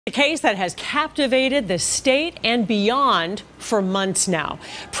A case that has captivated the state and beyond for months now.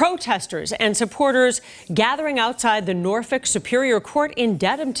 Protesters and supporters gathering outside the Norfolk Superior Court in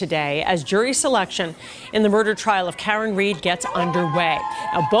Dedham today as jury selection in the murder trial of Karen Read gets underway.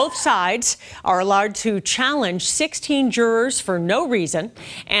 Now, both sides are allowed to challenge 16 jurors for no reason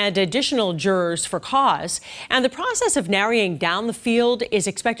and additional jurors for cause. And the process of narrowing down the field is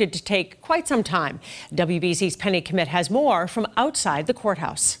expected to take quite some time. WBZ's Penny Commit has more from outside the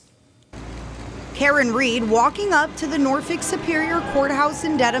courthouse. Karen Read walking up to the Norfolk Superior Courthouse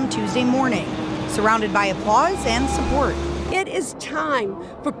in Dedham Tuesday morning, surrounded by applause and support. It is time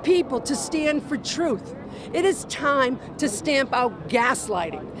for people to stand for truth. It is time to stamp out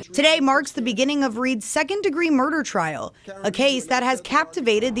gaslighting. Today marks the beginning of Read's second-degree murder trial, a case that has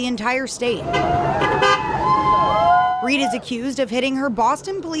captivated the entire state. Read is accused of hitting her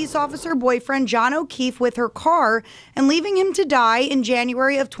Boston police officer boyfriend John O'Keefe with her car and leaving him to die in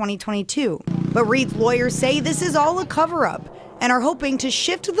January of 2022. But Read's lawyers say this is all a cover-up and are hoping to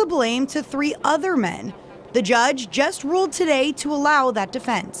shift the blame to 3 other men. The judge just ruled today to allow that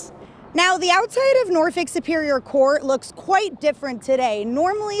defense. Now, the outside of Norfolk Superior Court looks quite different today.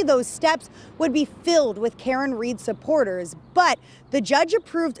 Normally, those steps would be filled with Karen Read supporters, but the judge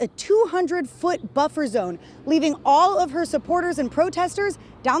approved a 200-foot buffer zone, leaving all of her supporters and protesters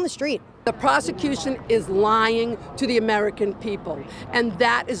down the street. The prosecution is lying to the American people, and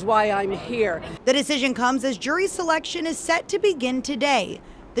that is why I'm here. The decision comes as jury selection is set to begin today.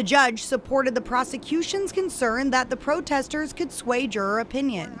 The judge supported the prosecution's concern that the protesters could sway juror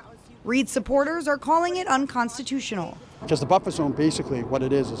opinion. Read supporters are calling it unconstitutional. Because the buffer zone, basically what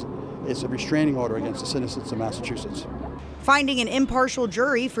it is a restraining order against the citizens of Massachusetts. Finding an impartial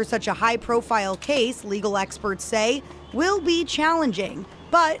jury for such a high-profile case, legal experts say, will be challenging,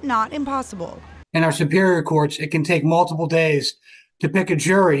 but not impossible. In our superior courts, it can take multiple days to pick a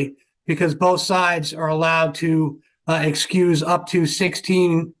jury because both sides are allowed to excuse up to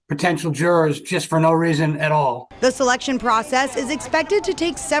 16 potential jurors just for no reason at all. The selection process is expected to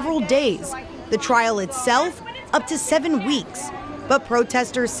take several days. The trial itself, up to 7 weeks. But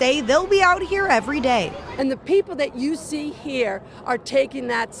protesters say they'll be out here every day. And the people that you see here are taking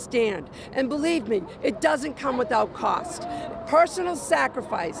that stand. And believe me, it doesn't come without cost. Personal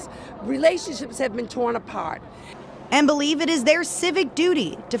sacrifice. Relationships have been torn apart. And believe it is their civic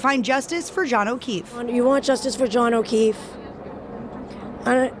duty to find justice for John O'Keefe. You want justice for John O'Keefe?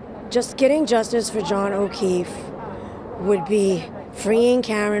 Just getting justice for John O'Keefe would be freeing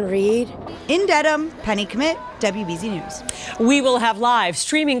Karen Read. In Dedham, Penny Commit, WBZ News. We will have live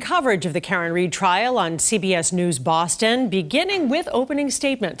streaming coverage of the Karen Read trial on CBS News Boston, beginning with opening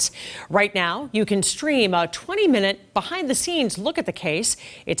statements. Right now, you can stream a 20-minute behind-the-scenes look at the case.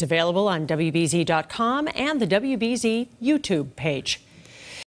 It's available on WBZ.com and the WBZ YouTube page.